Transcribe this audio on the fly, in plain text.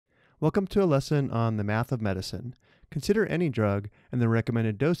Welcome to a lesson on the math of medicine. Consider any drug, and the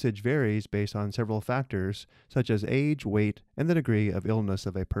recommended dosage varies based on several factors, such as age, weight, and the degree of illness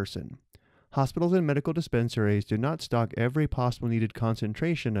of a person. Hospitals and medical dispensaries do not stock every possible needed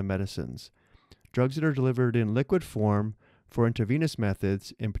concentration of medicines. Drugs that are delivered in liquid form for intravenous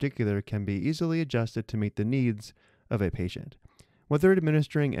methods, in particular, can be easily adjusted to meet the needs of a patient. Whether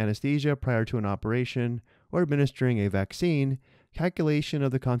administering anesthesia prior to an operation or administering a vaccine, calculation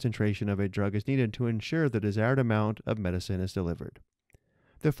of the concentration of a drug is needed to ensure the desired amount of medicine is delivered.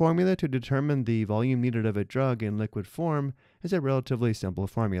 The formula to determine the volume needed of a drug in liquid form is a relatively simple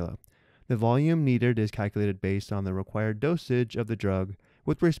formula. The volume needed is calculated based on the required dosage of the drug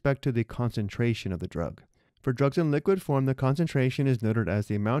with respect to the concentration of the drug. For drugs in liquid form, the concentration is noted as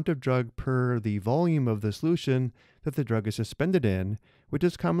the amount of drug per the volume of the solution that the drug is suspended in, which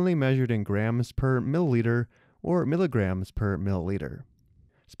is commonly measured in grams per milliliter or milligrams per milliliter.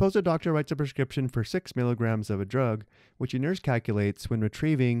 Suppose a doctor writes a prescription for 6 milligrams of a drug, which a nurse calculates when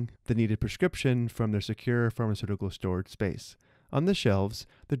retrieving the needed prescription from their secure pharmaceutical storage space. On the shelves,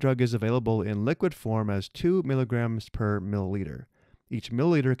 the drug is available in liquid form as 2 milligrams per milliliter. Each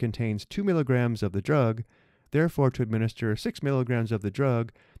milliliter contains 2 milligrams of the drug. Therefore, to administer 6 milligrams of the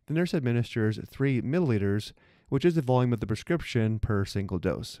drug, the nurse administers 3 milliliters, which is the volume of the prescription per single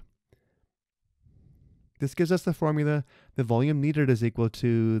dose. This gives us the formula: the volume needed is equal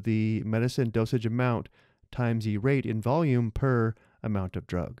to the medicine dosage amount times the rate in volume per amount of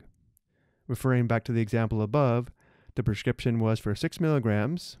drug. Referring back to the example above, the prescription was for 6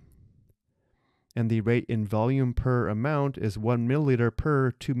 milligrams, and the rate in volume per amount is 1 milliliter per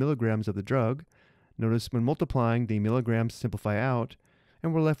 2 milligrams of the drug. Notice when multiplying, the milligrams simplify out,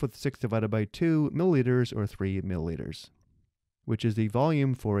 and we're left with 6 divided by 2 milliliters, or 3 milliliters, which is the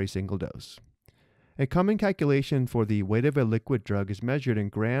volume for a single dose. A common calculation for the weight of a liquid drug is measured in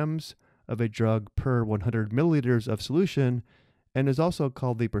grams of a drug per 100 milliliters of solution, and is also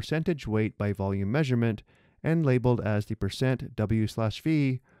called the percentage weight by volume measurement, and labeled as the percent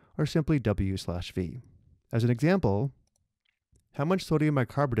W/V, or simply W/V. As an example, how much sodium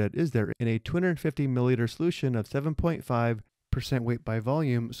bicarbonate is there in a 250 milliliter solution of 7.5% weight by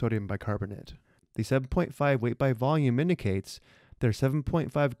volume sodium bicarbonate? The 7.5 weight by volume indicates there's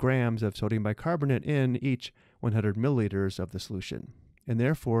 7.5 grams of sodium bicarbonate in each 100 milliliters of the solution. And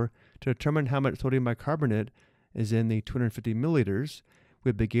therefore, to determine how much sodium bicarbonate is in the 250 milliliters,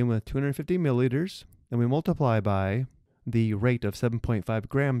 we begin with 250 milliliters, and we multiply by the rate of 7.5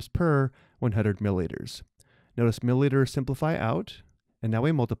 grams per 100 milliliters. Notice milliliters simplify out, and now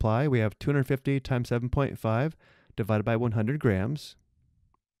we multiply. We have 250 times 7.5 divided by 100 grams,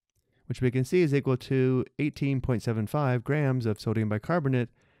 which we can see is equal to 18.75 grams of sodium bicarbonate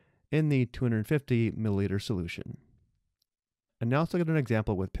in the 250 milliliter solution. And now let's look at an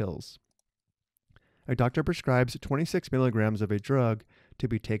example with pills. A doctor prescribes 26 milligrams of a drug to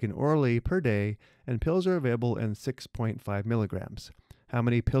be taken orally per day, and pills are available in 6.5 milligrams. How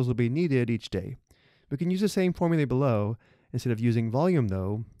many pills will be needed each day? We can use the same formula below. Instead of using volume,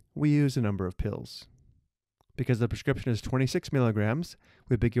 though, we use the number of pills. Because the prescription is 26 milligrams,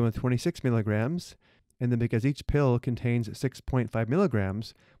 we begin with 26 milligrams, and then because each pill contains 6.5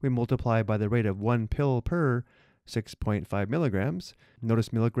 milligrams, we multiply by the rate of 1 pill per 6.5 milligrams.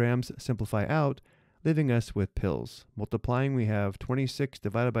 Notice milligrams simplify out, leaving us with pills. Multiplying, we have 26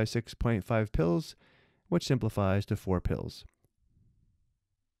 divided by 6.5 pills, which simplifies to 4 pills.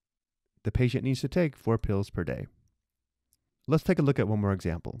 The patient needs to take 4 pills per day. Let's take a look at one more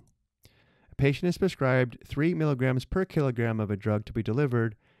example. A patient is prescribed 3 milligrams per kilogram of a drug to be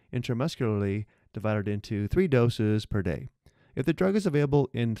delivered intramuscularly, divided into 3 doses per day. If the drug is available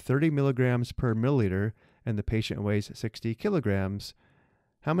in 30 milligrams per milliliter and the patient weighs 60 kilograms,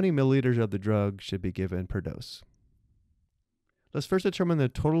 how many milliliters of the drug should be given per dose? Let's first determine the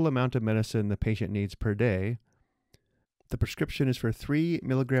total amount of medicine the patient needs per day. The prescription is for 3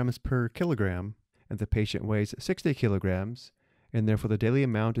 milligrams per kilogram, and the patient weighs 60 kilograms, and therefore the daily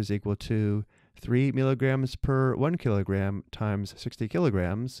amount is equal to 3 milligrams per 1 kilogram times 60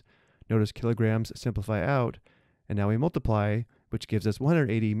 kilograms. Notice kilograms simplify out, and now we multiply, which gives us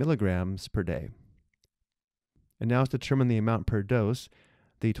 180 milligrams per day. And now to determine the amount per dose,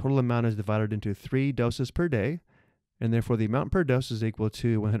 the total amount is divided into 3 doses per day, and therefore the amount per dose is equal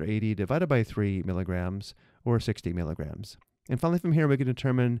to 180 divided by 3 milligrams, or 60 milligrams. And finally, from here, we can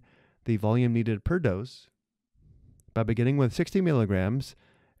determine the volume needed per dose by beginning with 60 milligrams,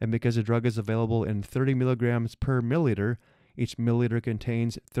 and because the drug is available in 30 milligrams per milliliter, each milliliter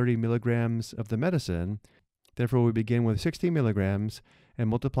contains 30 milligrams of the medicine. Therefore, we begin with 60 milligrams and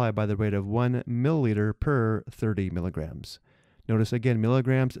multiply by the rate of 1 milliliter per 30 milligrams. Notice again,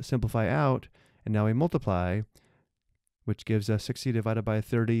 milligrams simplify out, and now we multiply, which gives us 60 divided by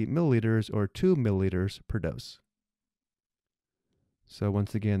 30 milliliters, or 2 milliliters per dose. So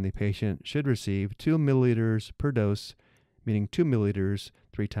once again, the patient should receive 2 milliliters per dose, meaning 2 milliliters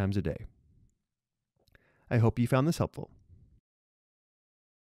 3 times a day. I hope you found this helpful.